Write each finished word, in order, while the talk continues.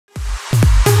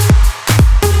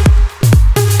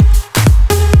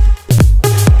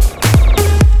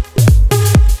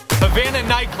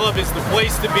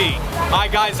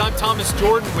guys, I'm Thomas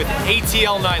Jordan with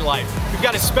ATL Nightlife. We've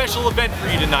got a special event for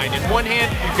you tonight. In one hand,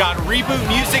 we've got Reboot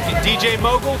Music and DJ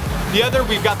Mogill. The other,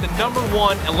 we've got the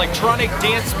 #1 electronic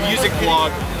dance music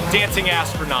vlog, Dancing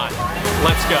Astronaut.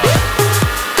 Let's go.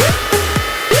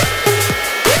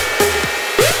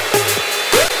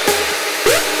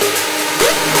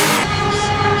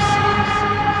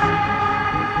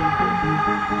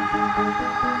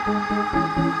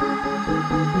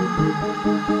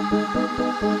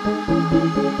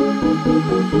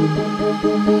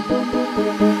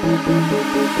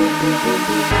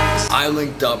 I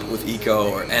linked up with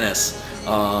EEKO or Ennis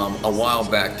a while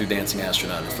back through Dancing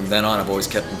Astronaut. From then on, I've always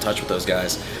kept in touch with those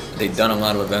guys. They've done a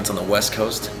lot of events on the West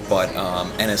Coast, but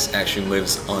Ennis actually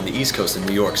lives on the East Coast in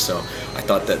New York, so I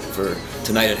thought that for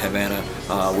tonight at Havana,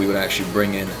 we would actually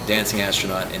bring in Dancing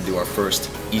Astronaut and do our first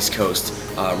East Coast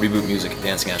Reboot Music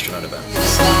Dancing Astronaut event.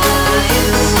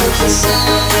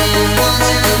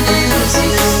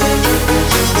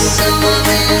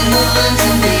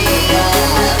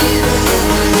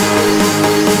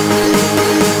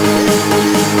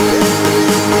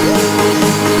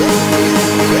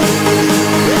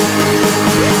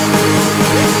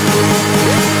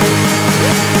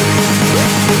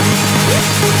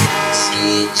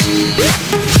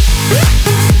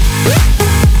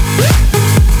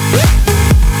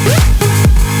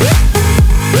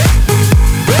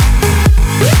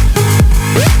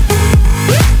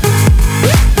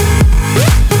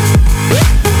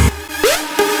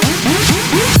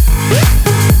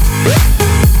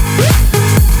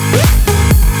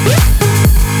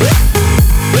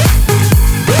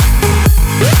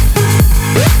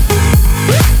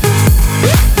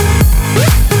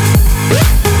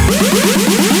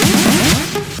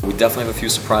 We definitely have a few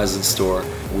surprises in store.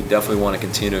 We definitely want to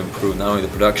continue to improve not only the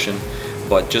production,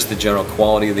 but just the general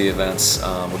quality of the events.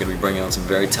 We're going to be bringing on some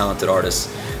very talented artists,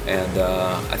 and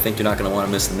I think you're not going to want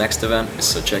to miss the next event,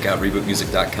 so check out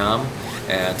rebootmusic.com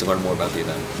and to learn more about the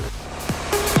event.